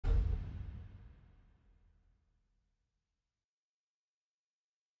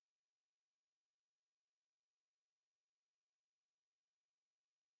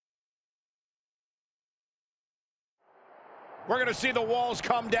We're going to see the walls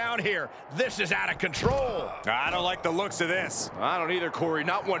come down here. This is out of control. I don't like the looks of this. I don't either, Corey,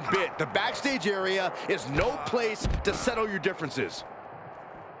 not one bit. The backstage area is no place to settle your differences.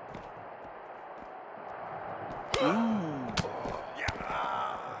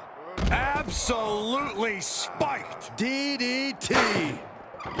 Absolutely spiked. DDT.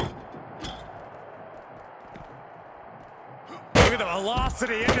 Look at the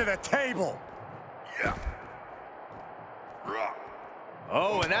velocity into the table.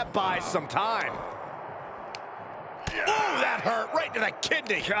 Oh, and that buys some time. Oh, that hurt right to the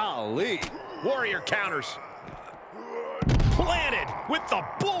kidney. Golly. Warrior counters. Planted with the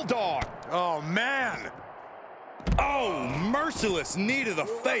bulldog. Oh, man. Oh, merciless knee to the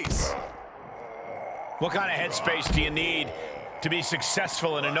face. What kind of headspace do you need to be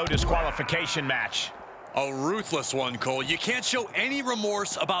successful in a no disqualification match? A ruthless one, Cole. You can't show any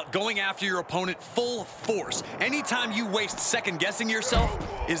remorse about going after your opponent full force. Anytime you waste second-guessing yourself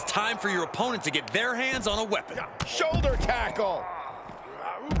is time for your opponent to get their hands on a weapon. Shoulder tackle.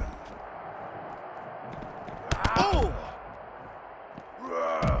 Oh!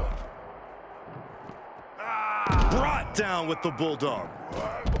 Brought down with the bulldog.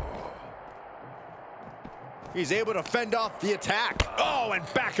 He's able to fend off the attack. Oh,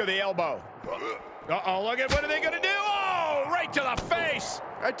 and back of the elbow. Uh-oh, look at what are they going to do? Oh, right to the face.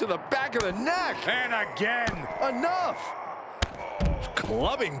 Right to the back of the neck. And again. Enough.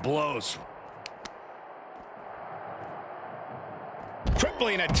 Clubbing blows.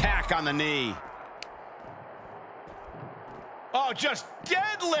 Crippling attack on the knee. Oh, just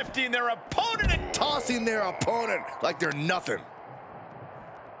deadlifting their opponent and tossing their opponent like they're nothing.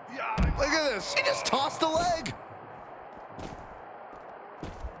 Look at this. He just tossed the leg.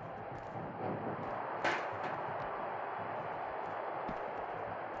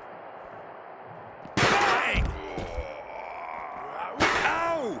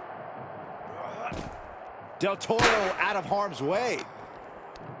 Del Toro out of harm's way.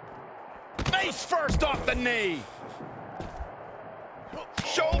 Face first off the knee.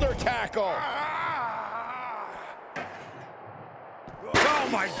 Shoulder tackle. Oh,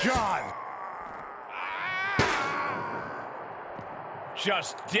 my God.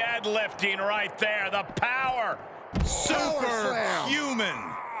 Just deadlifting right there. The power. Superhuman.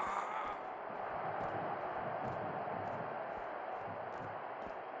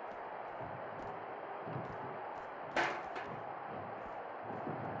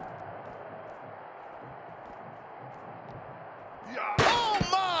 Oh,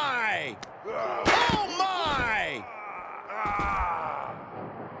 my! Oh, my!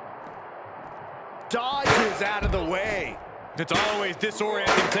 Dodges out of the way. It's always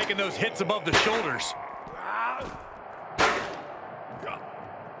disorienting taking those hits above the shoulders.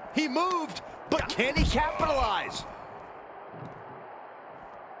 He moved, but can he capitalize?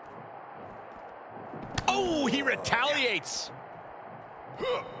 Oh, he retaliates.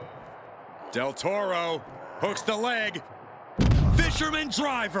 Del Toro hooks the leg. Fisherman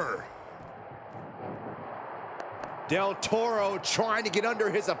driver. Del Toro trying to get under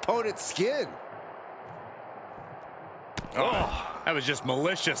his opponent's skin. Oh, that was just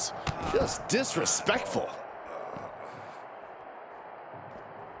malicious. Just disrespectful.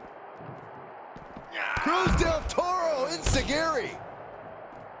 Cruz Del Toro enziguri.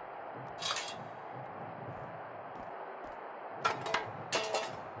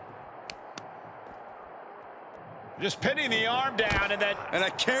 Just pinning the arm down and then... And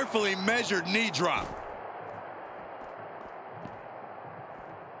a carefully measured knee drop.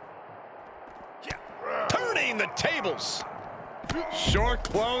 Turning the tables. Short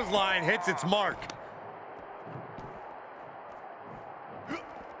clothesline hits its mark.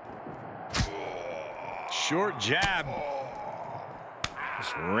 Short jab.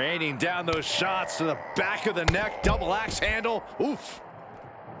 Just raining down those shots to the back of the neck. Double axe handle. Oof.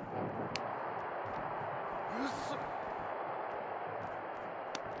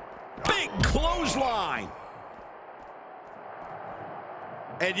 Big clothesline.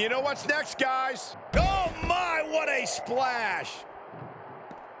 And you know what's next, guys? Oh, my, what a splash.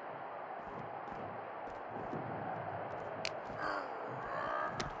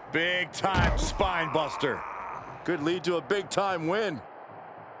 Big time spine buster. Could lead to a big time win.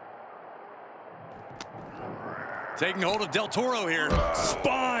 Taking hold of Del Toro here.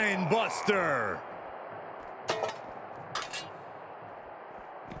 Spine buster.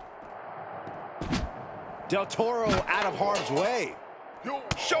 Del Toro out of harm's way.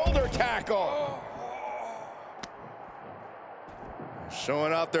 Shoulder tackle.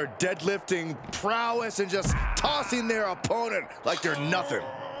 Showing off their deadlifting prowess and just tossing their opponent like they're nothing.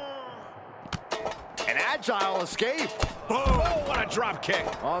 An agile escape. Oh, what a drop kick.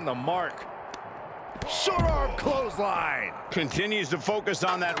 On the mark. Short arm clothesline. Continues to focus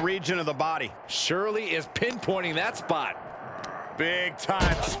on that region of the body. Shirley is pinpointing that spot. Big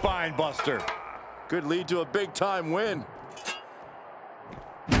time spine buster. Could lead to a big time win.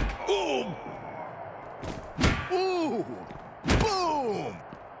 Ooh. Ooh. Boom.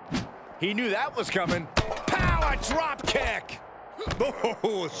 He knew that was coming. Power drop kick.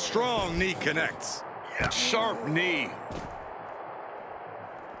 Oh, a strong knee connects. Sharp knee.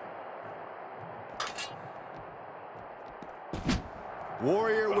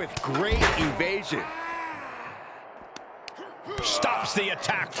 Warrior with great evasion. Stops the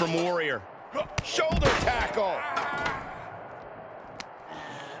attack from Warrior. Shoulder tackle.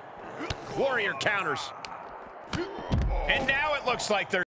 Warrior counters. And now it looks like they're